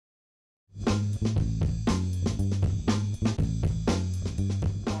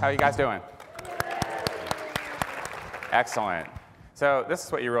How are you guys doing? Excellent. So this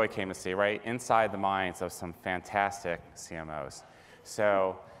is what you really came to see, right? Inside the minds of some fantastic CMOs.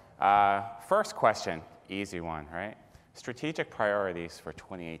 So first question, easy one, right? Strategic priorities for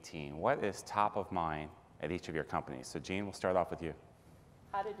 2018. What is top of mind at each of your companies? So Gene, we'll start off with you.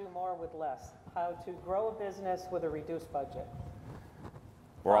 How to do more with less. How to grow a business with a reduced budget.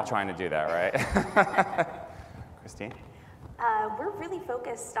 We're all trying to do that, right? Christine? We're really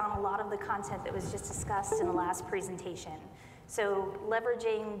focused on a lot of the content that was just discussed in the last presentation. So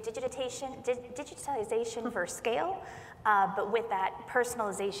leveraging digitization for scale, but with that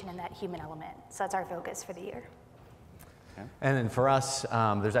personalization and that human element. So that's our focus for the year. Okay. And then for us,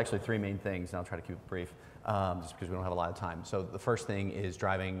 there's actually three main things, and I'll try to keep it brief, just because we don't have a lot of time. So the first thing is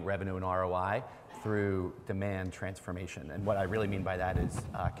driving revenue and ROI through demand transformation. And what I really mean by that is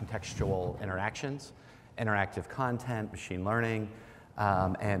contextual interactions, interactive content, machine learning,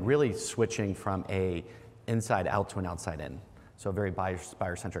 and really switching from a inside out to an outside in. So a very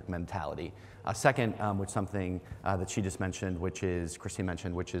buyer-centric mentality. Second, which something that she just mentioned, which is, Christine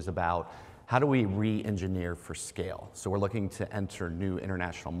mentioned, which is about how do we re-engineer for scale? So we're looking to enter new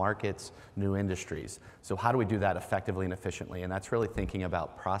international markets, new industries. So how do we do that effectively and efficiently? And that's really thinking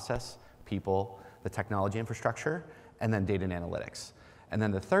about process, people, the technology infrastructure, and then data and analytics. And then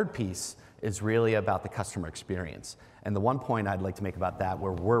the third piece is really about the customer experience. And the one point I'd like to make about that,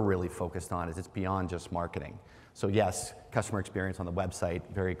 where we're really focused on, is it's beyond just marketing. So yes, customer experience on the website,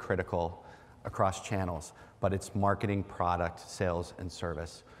 very critical across channels, but it's marketing, product, sales, and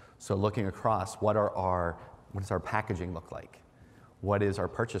service. So looking across, what does our packaging look like? What does our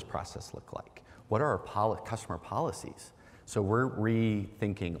purchase process look like? What are our customer policies? So we're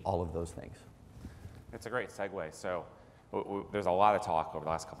rethinking all of those things. It's a great segue. So there's a lot of talk over the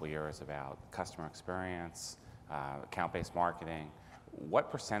last couple of years about customer experience, account-based marketing.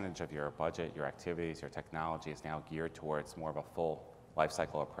 What percentage of your budget, your activities, your technology is now geared towards more of a full life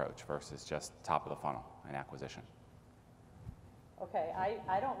cycle approach versus just top of the funnel and acquisition? Okay,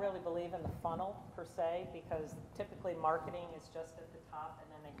 I don't really believe in the funnel per se, because typically marketing is just at the top and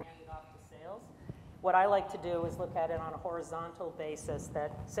then they hand it off to sales. What I like to do is look at it on a horizontal basis,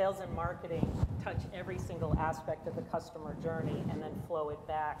 that sales and marketing touch every single aspect of the customer journey and then flow it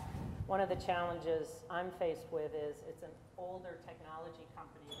back. One of the challenges I'm faced with is it's an older technology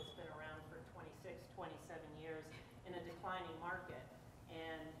company that's been around for 26, 27 years in a declining market.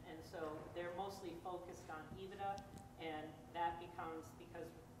 And so they're mostly focused on EBITDA, and that becomes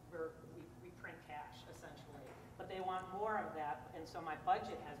because we print cash, essentially. But they want more of that, and so my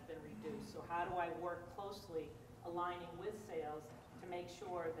budget has been reduced. So how do I work closely aligning with sales to make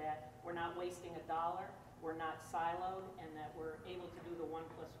sure that we're not wasting a dollar, we're not siloed, and that we're able to do the 1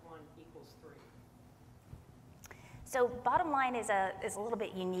 + 1 = 3? So bottom line is a little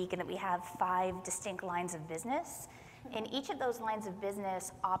bit unique in that we have 5 distinct lines of business, and each of those lines of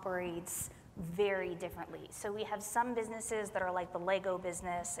business operates very differently. So we have some businesses that are like the Lego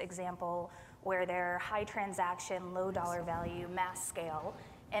business example, where they're high transaction, low dollar value, mass scale,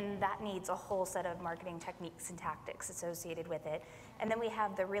 and that needs a whole set of marketing techniques and tactics associated with it. And then we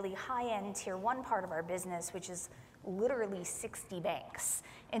have the really high-end tier 1 part of our business, which is literally 60 banks.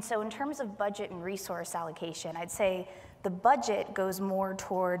 And so in terms of budget and resource allocation, I'd say the budget goes more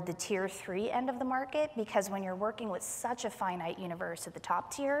toward the tier 3 end of the market, because when you're working with such a finite universe at the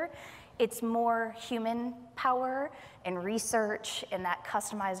top tier, it's more human power and research and that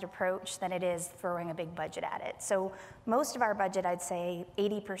customized approach than it is throwing a big budget at it. So most of our budget, I'd say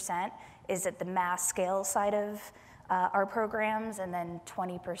 80%, is at the mass scale side of our programs, and then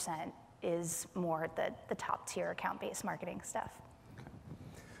 20% is more at the top tier account-based marketing stuff.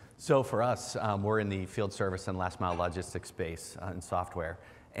 So for us, we're in the field service and last mile logistics space in software.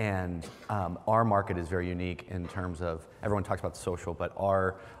 And our market is very unique in terms of, everyone talks about social, but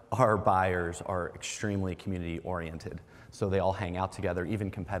our buyers are extremely community oriented. So they all hang out together, even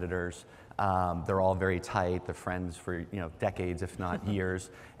competitors. They're all very tight. They're friends for decades, if not years.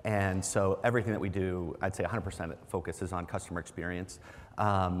 And so everything that we do, I'd say 100% focus is on customer experience.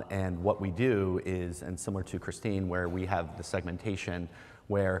 And what we do is, and similar to Christine, where we have the segmentation,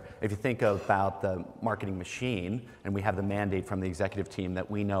 where if you think about the marketing machine, and we have the mandate from the executive team that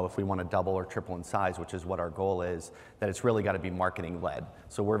we know if we want to double or triple in size, which is what our goal is, that it's really got to be marketing led.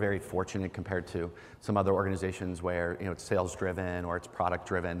 So we're very fortunate compared to some other organizations where it's sales driven or it's product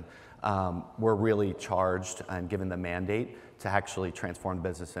driven. We're really charged and given the mandate to actually transform the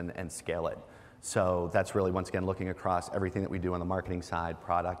business and scale it. So that's really, once again, looking across everything that we do on the marketing side,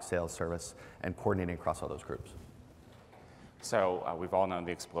 product, sales, service, and coordinating across all those groups. So we've all known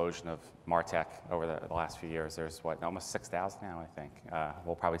the explosion of MarTech over the last few years. There's what, almost 6,000 now, I think.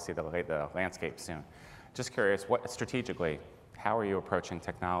 We'll probably see the landscape soon. Just curious, strategically, how are you approaching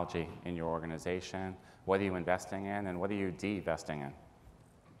technology in your organization? What are you investing in, and what are you de-investing in?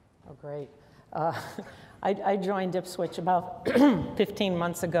 Oh, great. I joined Ipswitch about 15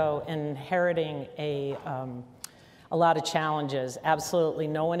 months ago, inheriting a lot of challenges. Absolutely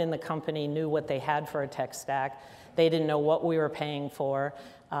no one in the company knew what they had for a tech stack. They didn't know what we were paying for.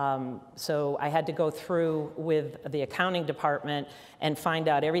 So I had to go through with the accounting department and find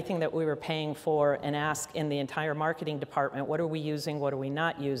out everything that we were paying for and ask in the entire marketing department, what are we using, what are we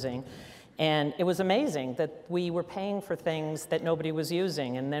not using? And it was amazing that we were paying for things that nobody was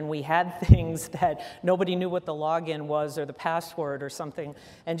using, and then we had things that nobody knew what the login was or the password or something,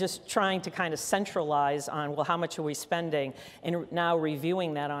 and just trying to kind of centralize on, well, how much are we spending, and now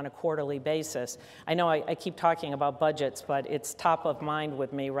reviewing that on a quarterly basis. I know I keep talking about budgets, but it's top of mind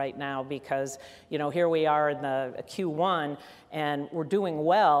with me right now because, you know, here we are in the Q1, and we're doing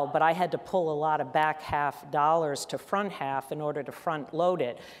well, but I had to pull a lot of back half dollars to front half in order to front load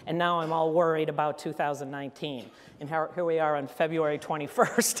it. And now I'm all worried about 2019. And here we are on February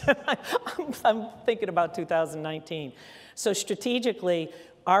 21st. I'm thinking about 2019. So strategically,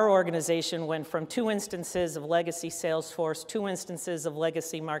 our organization went from 2 instances of legacy Salesforce, 2 instances of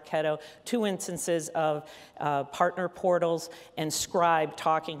legacy Marketo, 2 instances of partner portals, and Scribe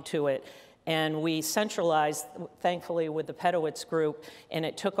talking to it. And we centralized, thankfully, with the Pedowitz group, and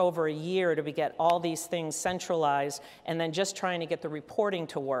it took over a year to get all these things centralized, and then just trying to get the reporting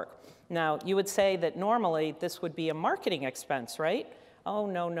to work. Now, you would say that normally this would be a marketing expense, right? Oh,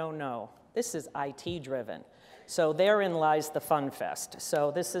 no, no, no. This is IT driven. So therein lies the fun fest. So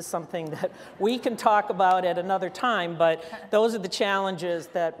this is something that we can talk about at another time, but those are the challenges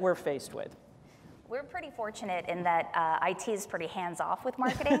that we're faced with. We're pretty fortunate in that IT is pretty hands-off with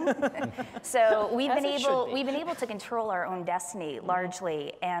marketing. So we've been able to control our own destiny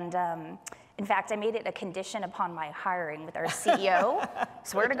largely. And in fact, I made it a condition upon my hiring with our CEO,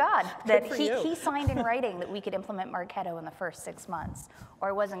 swear to God, that he signed in writing that we could implement Marketo in the first 6 months, or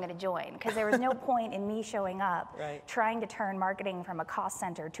I wasn't going to join. Because there was no point in me showing up, trying to turn marketing from a cost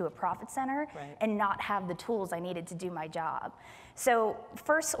center to a profit center, and not have the tools I needed to do my job. So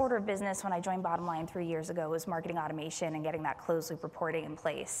first order of business when I joined Bottomline 3 years ago was marketing automation and getting that closed loop reporting in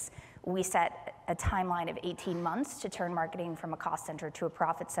place. We set a timeline of 18 months to turn marketing from a cost center to a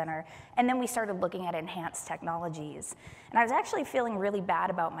profit center, and then we started looking at enhanced technologies. And I was actually feeling really bad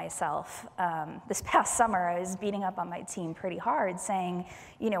about myself. This past summer, I was beating up on my team pretty hard, saying,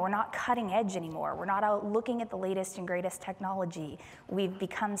 you know, we're not cutting edge anymore. We're not out looking at the latest and greatest technology. We've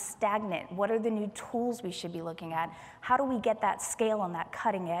become stagnant. What are the new tools we should be looking at? How do we get that scale on that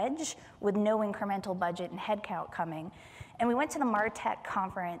cutting edge with no incremental budget and headcount coming? And we went to the MarTech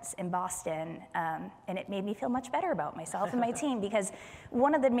conference in Boston, and it made me feel much better about myself and my team, because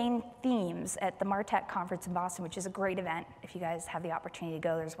one of the main themes at the MarTech conference in Boston, which is a great event, if you guys have the opportunity to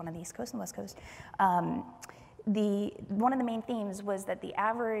go, there's one on the East Coast and the West Coast, one of the main themes was that the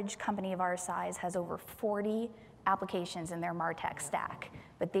average company of our size has over 40 applications in their MarTech stack,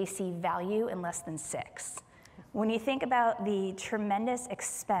 but they see value in less than 6. When you think about the tremendous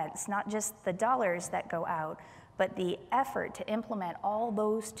expense, not just the dollars that go out, but the effort to implement all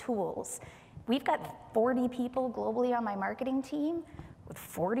those tools. We've got 40 people globally on my marketing team with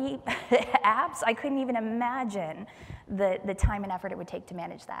 40 apps. I couldn't even imagine the time and effort it would take to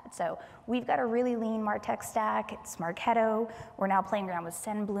manage that. So we've got a really lean MarTech stack. It's Marketo. We're now playing around with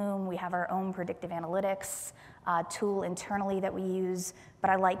SendBloom. We have our own predictive analytics tool internally that we use, but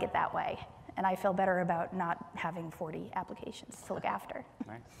I like it that way. And I feel better about not having 40 applications to look after.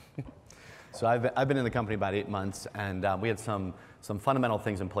 Nice. So I've been in the company about 8 months, and we had some fundamental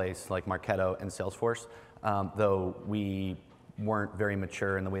things in place like Marketo and Salesforce, though we weren't very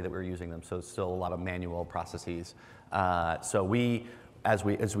mature in the way that we were using them. So it's still a lot of manual processes. So as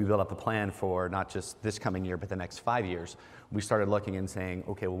we built up the plan for not just this coming year, but the next 5 years, we started looking and saying,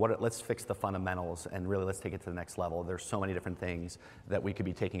 okay, well, let's fix the fundamentals and really let's take it to the next level. There's so many different things that we could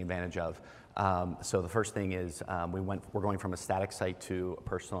be taking advantage of. So the first thing is we're going from a static site to a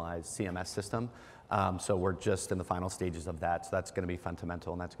personalized CMS system. So we're just in the final stages of that. So that's going to be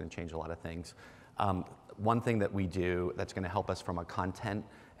fundamental, and that's going to change a lot of things. One thing that we do that's going to help us from a content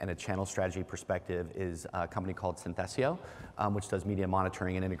and a channel strategy perspective is a company called Synthesio, which does media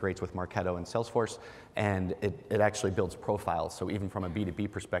monitoring and integrates with Marketo and Salesforce, and it actually builds profiles. So even from a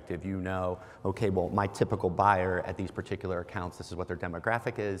B2B perspective, you know, okay, well, my typical buyer at these particular accounts, this is what their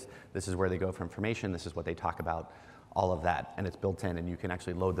demographic is, this is where they go for information, this is what they talk about, all of that, and it's built in, and you can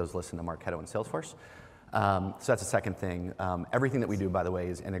actually load those lists into Marketo and Salesforce. So that's the second thing. Everything that we do, by the way,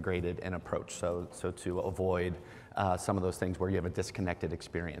 is integrated in approach, so to avoid some of those things where you have a disconnected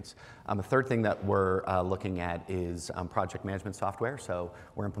experience. The third thing that we're looking at is project management software. So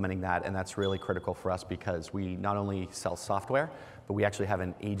we're implementing that, and that's really critical for us because we not only sell software, but we actually have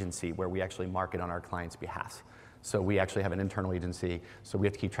an agency where we actually market on our clients' behalf. So we actually have an internal agency, so we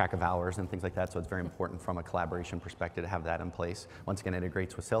have to keep track of hours and things like that, so it's very important from a collaboration perspective to have that in place. Once again, it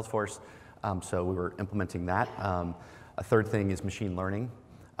integrates with Salesforce, so we were implementing that. A third thing is machine learning.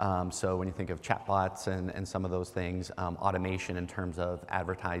 So when you think of chatbots and some of those things, automation in terms of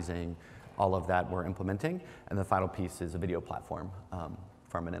advertising, all of that we're implementing. And the final piece is a video platform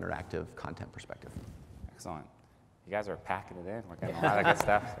from an interactive content perspective. Excellent. You guys are packing it in. We're getting a lot of good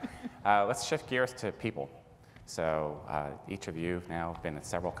stuff. Let's shift gears to people. So each of you now have been at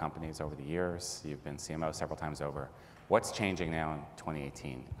several companies over the years. You've been CMO several times over. What's changing now in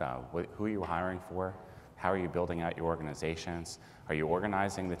 2018? Who are you hiring for? How are you building out your organizations? Are you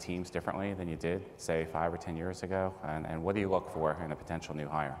organizing the teams differently than you did, say, 5 or 10 years ago? And what do you look for in a potential new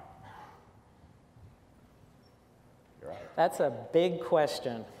hire? That's a big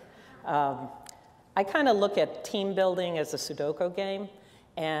question. I kind of look at team building as a Sudoku game.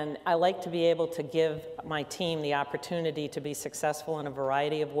 And I like to be able to give my team the opportunity to be successful in a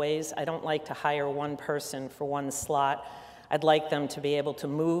variety of ways. I don't like to hire one person for one slot. I'd like them to be able to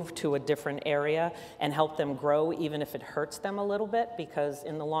move to a different area and help them grow, even if it hurts them a little bit, because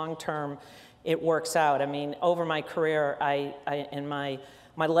in the long term, it works out. I mean, over my career, in my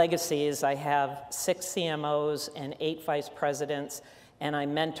legacy is I have 6 CMOs and 8 vice presidents, and I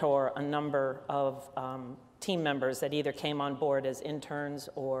mentor a number of team members that either came on board as interns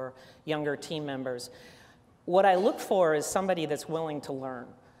or younger team members. What I look for is somebody that's willing to learn.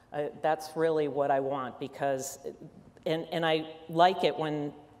 That's really what I want, because, and I like it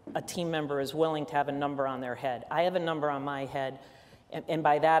when a team member is willing to have a number on their head. I have a number on my head, and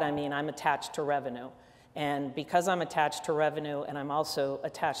by that I mean I'm attached to revenue. And because I'm attached to revenue and I'm also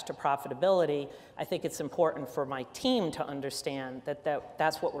attached to profitability, I think it's important for my team to understand that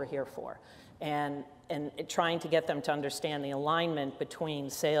that's what we're here for. And trying to get them to understand the alignment between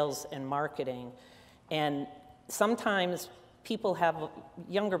sales and marketing. And sometimes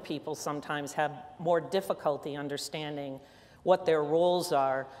younger people sometimes have more difficulty understanding what their roles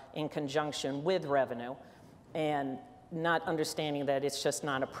are in conjunction with revenue, and not understanding that it's just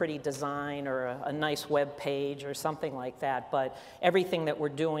not a pretty design or a nice web page or something like that, but everything that we're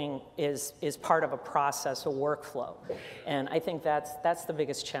doing is part of a process, a workflow. And I think that's the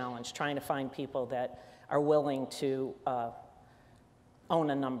biggest challenge, trying to find people that are willing to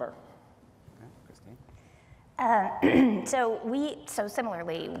own a number. So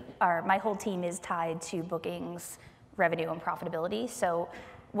similarly, my whole team is tied to bookings, revenue, and profitability. So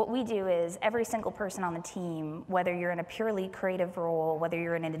what we do is every single person on the team, whether you're in a purely creative role, whether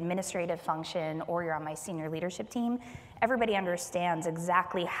you're in an administrative function, or you're on my senior leadership team, everybody understands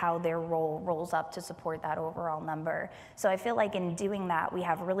exactly how their role rolls up to support that overall number. So I feel like in doing that, we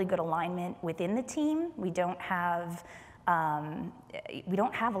have really good alignment within the team. We don't have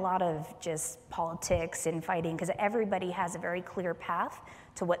a lot of just politics and fighting, because everybody has a very clear path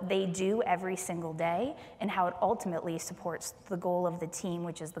to what they do every single day and how it ultimately supports the goal of the team,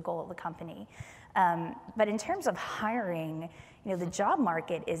 which is the goal of the company. But in terms of hiring, the job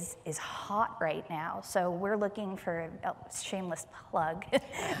market is hot right now. So we're looking for, shameless plug,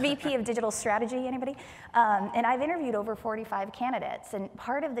 VP of Digital Strategy, anybody? And I've interviewed over 45 candidates. And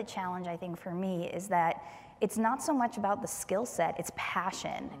part of the challenge, I think, for me is that it's not so much about the skill set, it's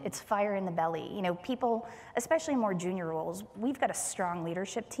passion, it's fire in the belly. People, especially more junior roles, we've got a strong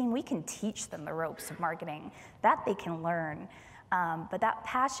leadership team. We can teach them the ropes of marketing. That they can learn. But that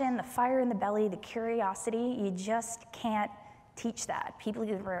passion, the fire in the belly, the curiosity, you just can't teach that. People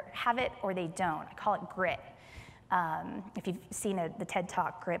either have it or they don't. I call it grit. If you've seen the TED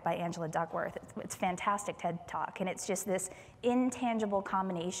Talk, Grit by Angela Duckworth, it's a fantastic TED Talk. And it's just this intangible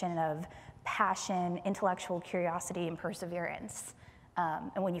combination of passion, intellectual curiosity, and perseverance.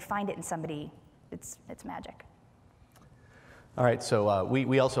 And when you find it in somebody, it's magic. All right, so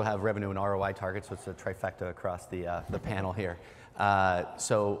we also have revenue and ROI targets, so it's a trifecta across the panel here.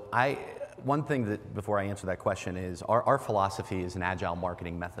 One thing that, before I answer that question, is our philosophy is an agile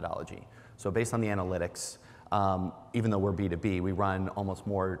marketing methodology. So based on the analytics, even though we're B2B, we run almost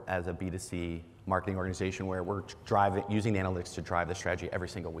more as a B2C marketing organization where we're using the analytics to drive the strategy every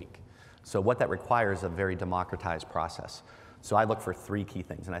single week. So what that requires is a very democratized process. So I look for 3 key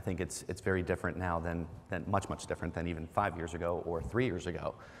things, and I think it's very different now than much different than even 5 years ago or 3 years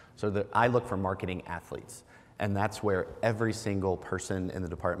ago. So I look for marketing athletes. And that's where every single person in the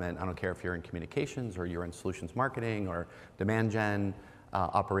department, I don't care if you're in communications or you're in solutions marketing or demand gen,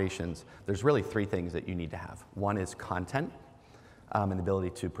 operations, there's really three things that you need to have. One is content, and the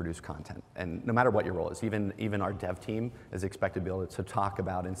ability to produce content. And no matter what your role is, even our dev team is expected to be able to talk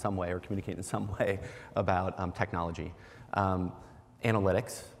about in some way or communicate in some way about technology,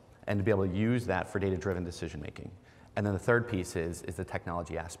 analytics, and to be able to use that for data-driven decision making. And then the third piece is the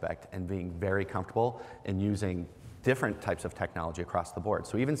technology aspect and being very comfortable in using different types of technology across the board.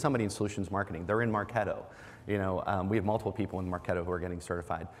 So even somebody in solutions marketing, they're in Marketo. We have multiple people in Marketo who are getting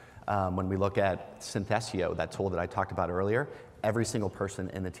certified. When we look at Synthesio, that tool that I talked about earlier, every single person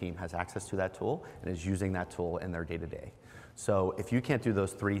in the team has access to that tool and is using that tool in their day-to-day. So if you can't do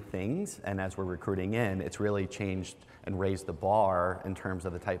those three things, and as we're recruiting in, it's really changed and raised the bar in terms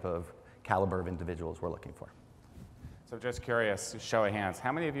of the type of caliber of individuals we're looking for. So just curious, show of hands,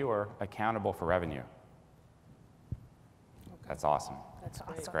 how many of you are accountable for revenue? That's awesome.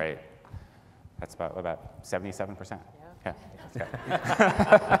 That's great. That's about 77%. Yeah. Okay.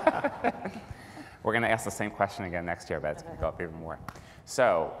 We're going to ask the same question again next year, but it's going to go up even more.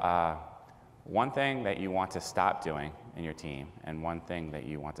 So one thing that you want to stop doing in your team and one thing that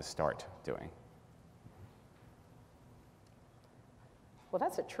you want to start doing. Well,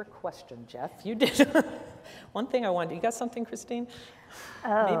 that's a trick question, Jeff. You did. One thing I wanted, you got something, Christine?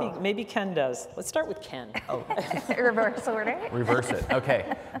 Oh. Maybe Ken does. Let's start with Ken. Oh. Reverse order? Reverse it,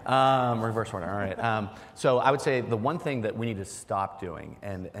 okay. Reverse order, all right. So I would say the one thing that we need to stop doing,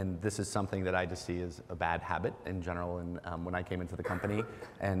 and this is something that I just see as a bad habit in general and when I came into the company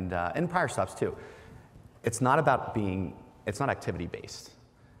and prior stops too, it's not activity-based,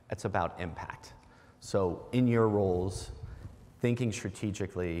 it's about impact. So in your roles, thinking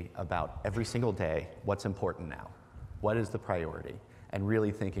strategically about every single day, what's important now? What is the priority? And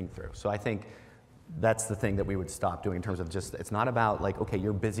really thinking through. So I think that's the thing that we would stop doing in terms of just, it's not about like, okay,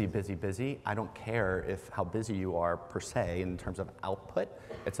 you're busy, busy, busy. I don't care how busy you are per se in terms of output.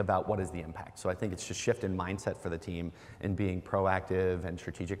 It's about what is the impact. So I think it's just shift in mindset for the team in being proactive and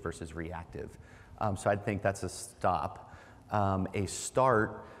strategic versus reactive. So I think that's a stop. A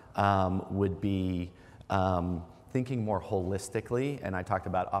start would be thinking more holistically, and I talked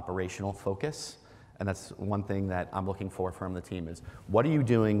about operational focus, and that's one thing that I'm looking for from the team is what are you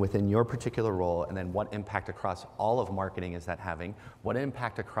doing within your particular role, and then what impact across all of marketing is that having? What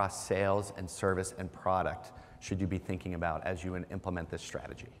impact across sales and service and product should you be thinking about as you implement this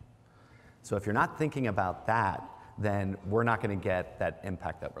strategy? So if you're not thinking about that, then we're not going to get that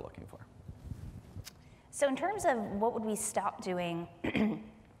impact that we're looking for. So in terms of what would we stop doing,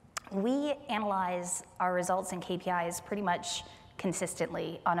 we analyze our results and KPIs pretty much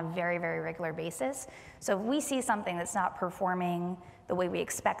consistently on a very, very regular basis. So if we see something that's not performing the way we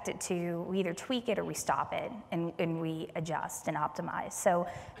expect it to, we either tweak it or we stop it and we adjust and optimize. So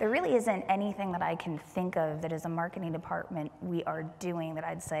there really isn't anything that I can think of that as a marketing department we are doing that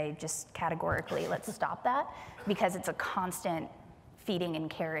I'd say just categorically, let's stop that, because it's a constant feeding and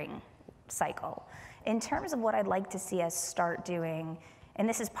caring cycle. In terms of what I'd like to see us start doing, and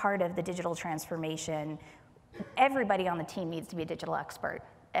this is part of the digital transformation, everybody on the team needs to be a digital expert.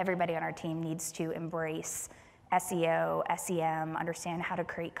 Everybody on our team needs to embrace SEO, SEM, understand how to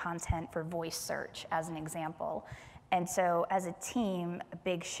create content for voice search, as an example. And so as a team, a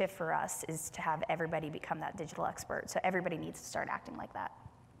big shift for us is to have everybody become that digital expert. So everybody needs to start acting like that.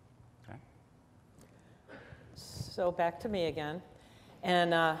 Okay. So back to me again.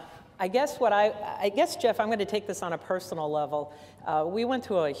 And I guess, Jeff, I'm going to take this on a personal level. We went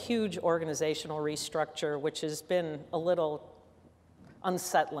through a huge organizational restructure, which has been a little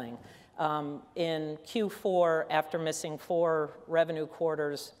unsettling. In Q4, after missing 4 revenue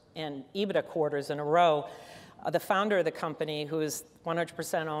quarters and EBITDA quarters in a row, the founder of the company, who is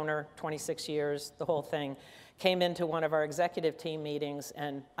 100% owner, 26 years, the whole thing, came into one of our executive team meetings,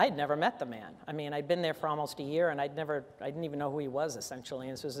 and I'd never met the man. I mean, I'd been there for almost a year, and I didn't even know who he was, essentially.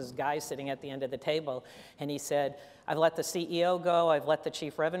 And this was this guy sitting at the end of the table, and he said, I've let the CEO go, I've let the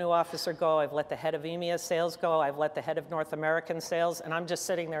chief revenue officer go, I've let the head of EMEA sales go, I've let the head of North American sales, and I'm just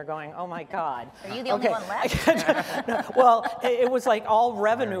sitting there going, oh my God. Are you the only one left? Well, it was like all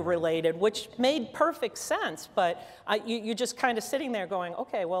revenue related, which made perfect sense, but you're just kind of sitting there going,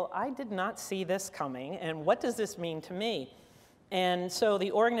 okay, well, I did not see this coming, and what does this mean to me? And so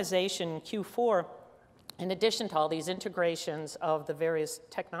the organization, Q4, in addition to all these integrations of the various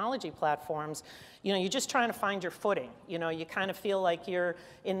technology platforms, you know, you're just trying to find your footing. You know, you kind of feel like you're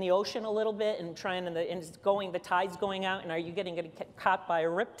in the ocean a little bit and the tide's going out, and are you getting caught by a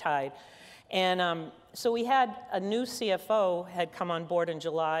riptide? And so we had a new CFO had come on board in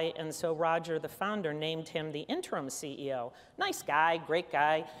July, and so Roger, the founder, named him the interim CEO. Nice guy, great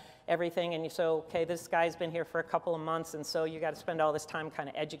guy, everything. And so, okay, this guy's been here for a couple of months, and so you got to spend all this time kind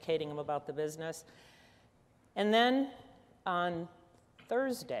of educating him about the business. And then on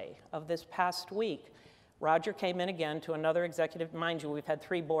Thursday of this past week, Roger came in again to another executive. Mind you, we've had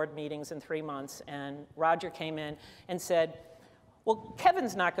 3 board meetings in 3 months, and Roger came in and said, well,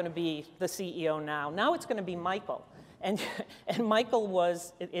 Kevin's not going to be the CEO now. Now it's going to be Michael. And Michael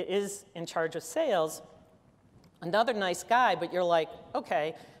is in charge of sales. Another nice guy, but you're like,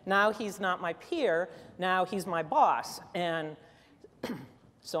 okay, now he's not my peer, now he's my boss. And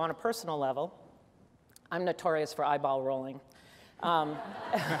so on a personal level, I'm notorious for eyeball rolling.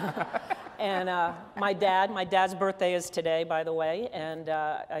 And my dad's birthday is today, by the way, and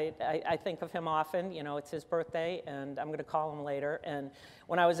I think of him often. You know, it's his birthday, and I'm going to call him later. And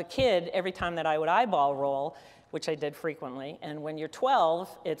when I was a kid, every time that I would eyeball roll, which I did frequently, and when you're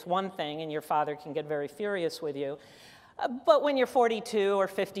 12, it's one thing, and your father can get very furious with you. But when you're 42 or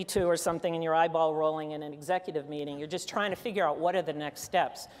 52 or something and you're eyeball rolling in an executive meeting, you're just trying to figure out what are the next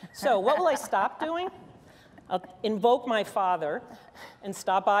steps. So what will I stop doing? I'll invoke my father and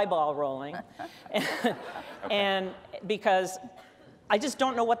stop eyeball rolling. And because I just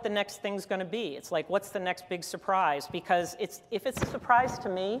don't know what the next thing's going to be. It's like, what's the next big surprise? Because if it's a surprise to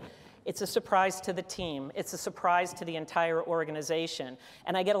me, it's a surprise to the team. It's a surprise to the entire organization.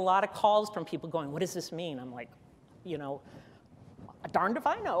 And I get a lot of calls from people going, what does this mean? I'm like, you know, darned if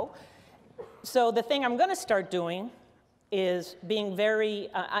I know. So the thing I'm going to start doing is being very,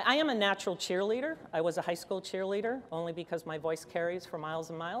 I am a natural cheerleader. I was a high school cheerleader, only because my voice carries for miles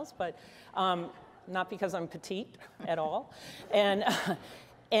and miles, but not because I'm petite at all. And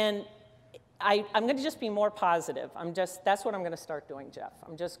I'm going to just be more positive. That's what I'm going to start doing, Jeff.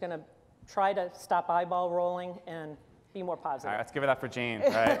 I'm just going to try to stop eyeball rolling and be more positive. All right, let's give it up for Jean.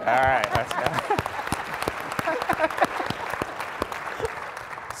 Right. All right, let's go.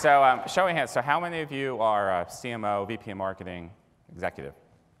 So show of hands, so how many of you are CMO, VP of Marketing, executive?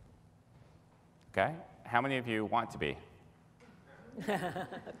 Okay. How many of you want to be?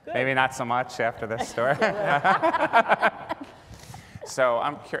 Maybe not so much after this story. So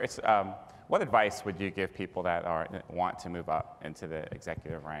I'm curious, what advice would you give people that want to move up into the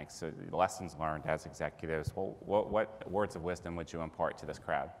executive ranks? So lessons learned as executives, what words of wisdom would you impart to this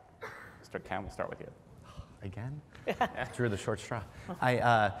crowd? Mr. Ken, we'll start with you. Again? Drew the short straw.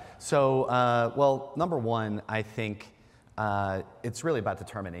 Well, number one, I think it's really about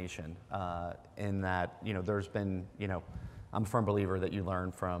determination in that, you know, there's been, you know, I'm a firm believer that you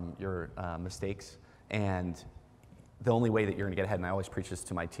learn from your mistakes, and the only way that you're going to get ahead, and I always preach this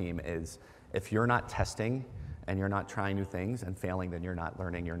to my team, is if you're not testing and you're not trying new things and failing, then you're not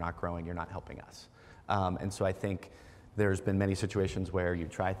learning, you're not growing, you're not helping us. And so I think there's been many situations where you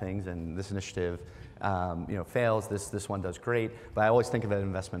try things and this initiative you know, fails, this one does great, but I always think of an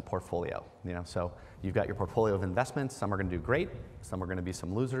investment portfolio, you know, so you've got your portfolio of investments, some are going to do great, some are going to be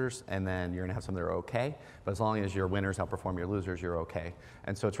some losers, and then you're going to have some that are okay, but as long as your winners outperform your losers, you're okay.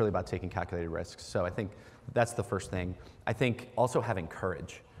 And so it's really about taking calculated risks. So I think that's the first thing. I think also having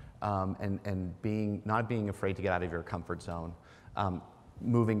courage and not being afraid to get out of your comfort zone,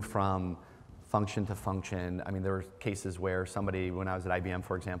 moving from function to function. I mean, there were cases where somebody, when I was at IBM,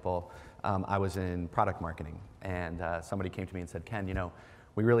 for example, I was in product marketing, and somebody came to me and said, Ken, you know,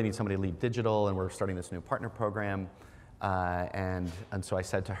 we really need somebody to lead digital, and we're starting this new partner program. And so I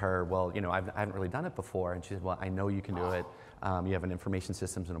said to her, well, you know, I haven't really done it before. And she said, well, I know you can do it. You have an information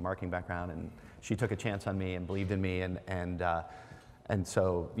systems and a marketing background. And she took a chance on me and believed in me, and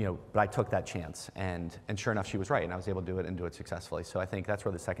so, you know, but I took that chance, and sure enough, she was right, and I was able to do it and do it successfully. So I think that's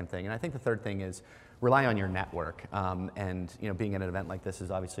where the second thing, and I think the third thing is rely on your network. And, you know, being at an event like this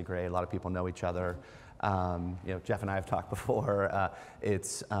is obviously great. A lot of people know each other. You know, Jeff and I have talked before.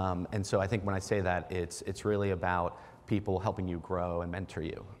 And so I think when I say that, it's really about people helping you grow and mentor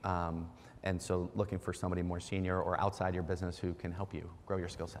you. And so looking for somebody more senior or outside your business who can help you grow your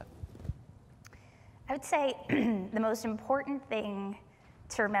skill set. I would say the most important thing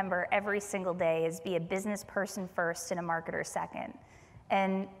to remember every single day is be a business person first and a marketer second.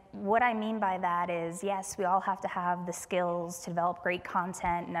 And what I mean by that is, yes, we all have to have the skills to develop great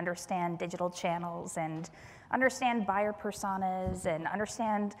content and understand digital channels and understand buyer personas and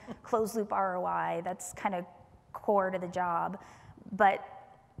understand closed loop ROI. That's kind of core to the job. But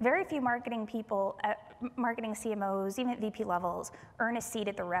very few marketing people, marketing CMOs, even at VP levels, earn a seat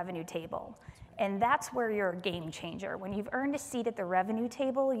at the revenue table. And that's where you're a game changer. When you've earned a seat at the revenue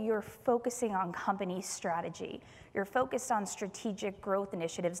table, you're focusing on company strategy. You're focused on strategic growth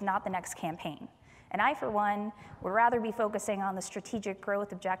initiatives, not the next campaign. And I, for one, would rather be focusing on the strategic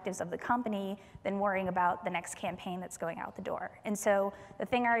growth objectives of the company than worrying about the next campaign that's going out the door. And so the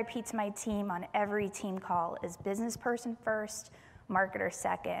thing I repeat to my team on every team call is business person first, marketer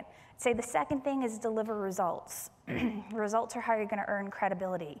second. I'd say the second thing is deliver results. Results are how you're gonna earn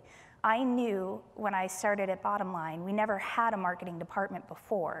credibility. I knew when I started at Bottom Line, we never had a marketing department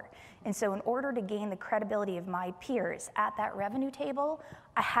before. And so in order to gain the credibility of my peers at that revenue table,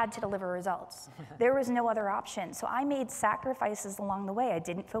 I had to deliver results. There was no other option. So I made sacrifices along the way. I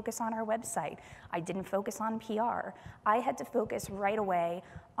didn't focus on our website. I didn't focus on PR. I had to focus right away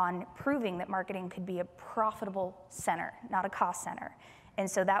on proving that marketing could be a profitable center, not a cost center. And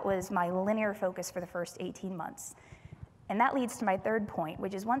so that was my linear focus for the first 18 months. And that leads to my third point,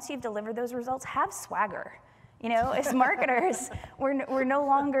 which is once you've delivered those results, have swagger. You know, as marketers, we're no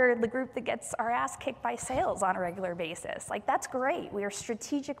longer the group that gets our ass kicked by sales on a regular basis. Like, that's great. We are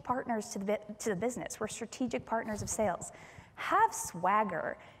strategic partners to the business. We're strategic partners of sales. Have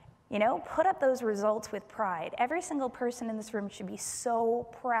swagger. You know, put up those results with pride. Every single person in this room should be so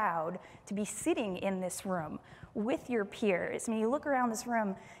proud to be sitting in this room with your peers. I mean, you look around this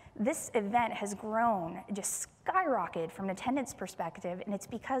room, this event has grown, just skyrocketed from an attendance perspective, and it's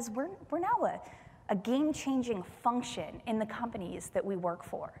because we're now a game-changing function in the companies that we work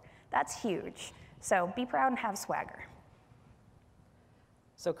for. That's huge. So be proud and have swagger.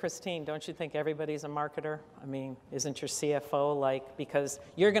 So Christine, don't you think everybody's a marketer? I mean, isn't your CFO like, because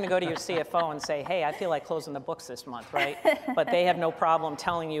you're gonna go to your CFO and say, hey, I feel like closing the books this month, right? But they have no problem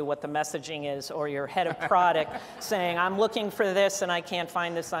telling you what the messaging is, or your head of product saying, I'm looking for this and I can't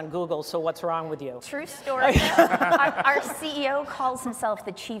find this on Google, so what's wrong with you? True story. Our CEO calls himself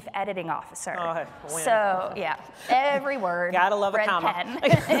the chief editing officer. Oh, so yeah, every word. Gotta love a red comma.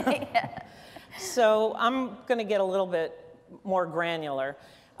 pen. Yeah. So I'm gonna get a little bit more granular.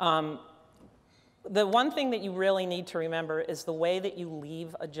 The one thing that you really need to remember is the way that you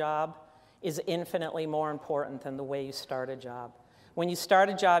leave a job is infinitely more important than the way you start a job. When you start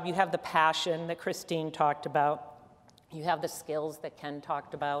a job, you have the passion that Christine talked about. You have the skills that Ken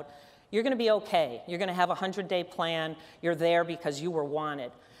talked about. You're gonna be okay. You're gonna have a 100-day plan. You're there because you were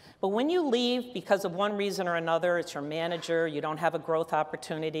wanted. But when you leave because of one reason or another, it's your manager, you don't have a growth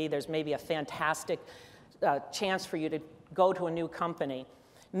opportunity, there's maybe a fantastic chance for you to go to a new company,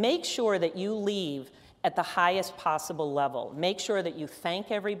 make sure that you leave at the highest possible level. Make sure that you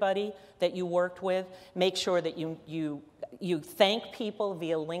thank everybody that you worked with. Make sure that you thank people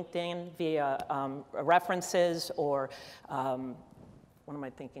via LinkedIn, via references, or what am I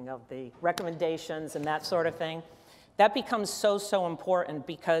thinking of, the recommendations and that sort of thing. That becomes so, so important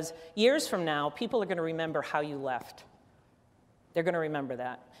because years from now, people are going to remember how you left. They're going to remember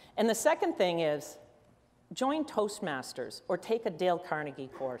that. And the second thing is, join Toastmasters or take a Dale Carnegie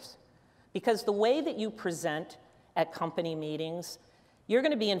course. Because the way that you present at company meetings, you're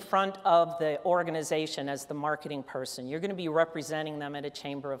going to be in front of the organization as the marketing person. You're going to be representing them at a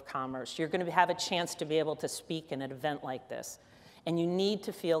chamber of commerce. You're going to have a chance to be able to speak in an event like this. And you need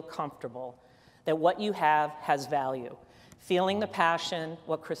to feel comfortable that what you have has value. Feeling the passion,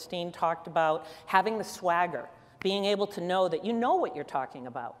 what Christine talked about, having the swagger, being able to know that you know what you're talking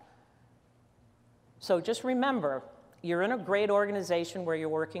about. So just remember, you're in a great organization where you're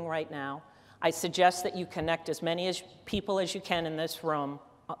working right now. I suggest that you connect as many people as you can in this room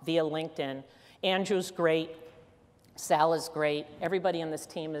via LinkedIn. Andrew's great. Sal is great. Everybody in this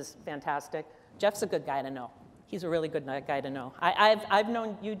team is fantastic. Jeff's a good guy to know. He's a really good guy to know. I've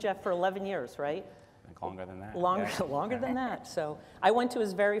known you, Jeff, for 11 years, right? I think longer than that. Longer than that. So I went to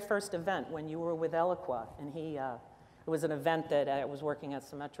his very first event when you were with Eloqua, and it was an event that I was working at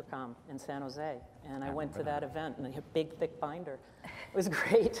Symmetricom in San Jose, and I went to that event, and a big, thick binder. It was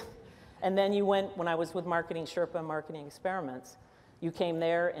great. And then you went, when I was with Marketing Sherpa and Marketing Experiments, you came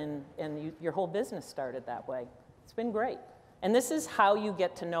there, and your whole business started that way. It's been great. And this is how you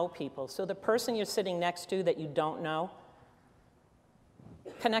get to know people. So the person you're sitting next to that you don't know,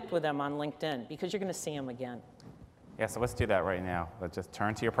 connect with them on LinkedIn, because you're going to see them again. Yeah, so let's do that right now. Let's just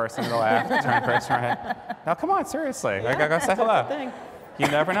turn to your person to the left, turn person right. No, come on, seriously. Yeah, go say hello. Thing. You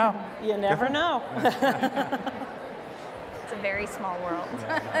never know. You never know. It's a very small world.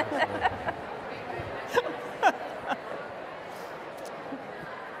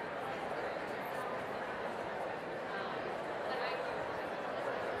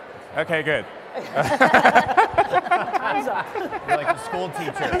 Okay, good. Time's up. You're like the school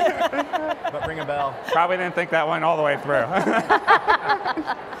teacher. But ring a bell. Probably didn't think that one all the way through.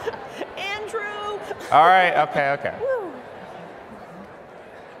 Andrew. All right, okay.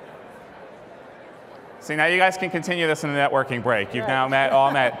 See, now you guys can continue this in the networking break. You've now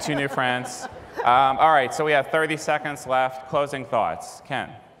all met 2 new friends. All right, so we have 30 seconds left. Closing thoughts. Ken.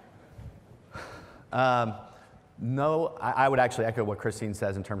 No, I would actually echo what Christine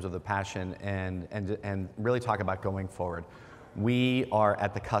says in terms of the passion and really talk about going forward. We are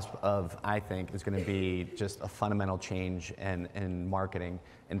at the cusp of, I think, is going to be just a fundamental change in marketing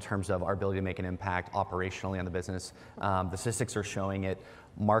in terms of our ability to make an impact operationally on the business. The statistics are showing it.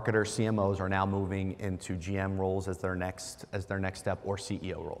 Marketers, CMOs are now moving into GM roles as their next step, or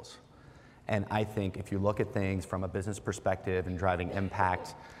CEO roles. And I think if you look at things from a business perspective and driving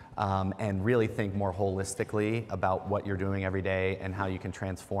impact, and really think more holistically about what you're doing every day and how you can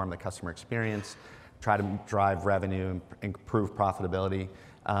transform the customer experience, try to drive revenue, improve profitability.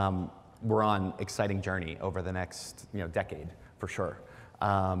 We're on an exciting journey over the next decade, for sure.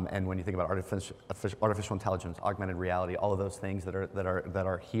 And when you think about artificial intelligence, augmented reality, all of those things that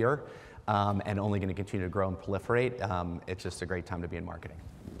are here and only going to continue to grow and proliferate, it's just a great time to be in marketing.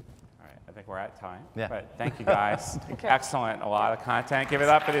 I think we're at time. Yeah. But thank you guys. Excellent. A lot of content. Give it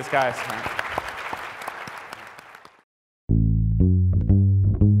up for these guys.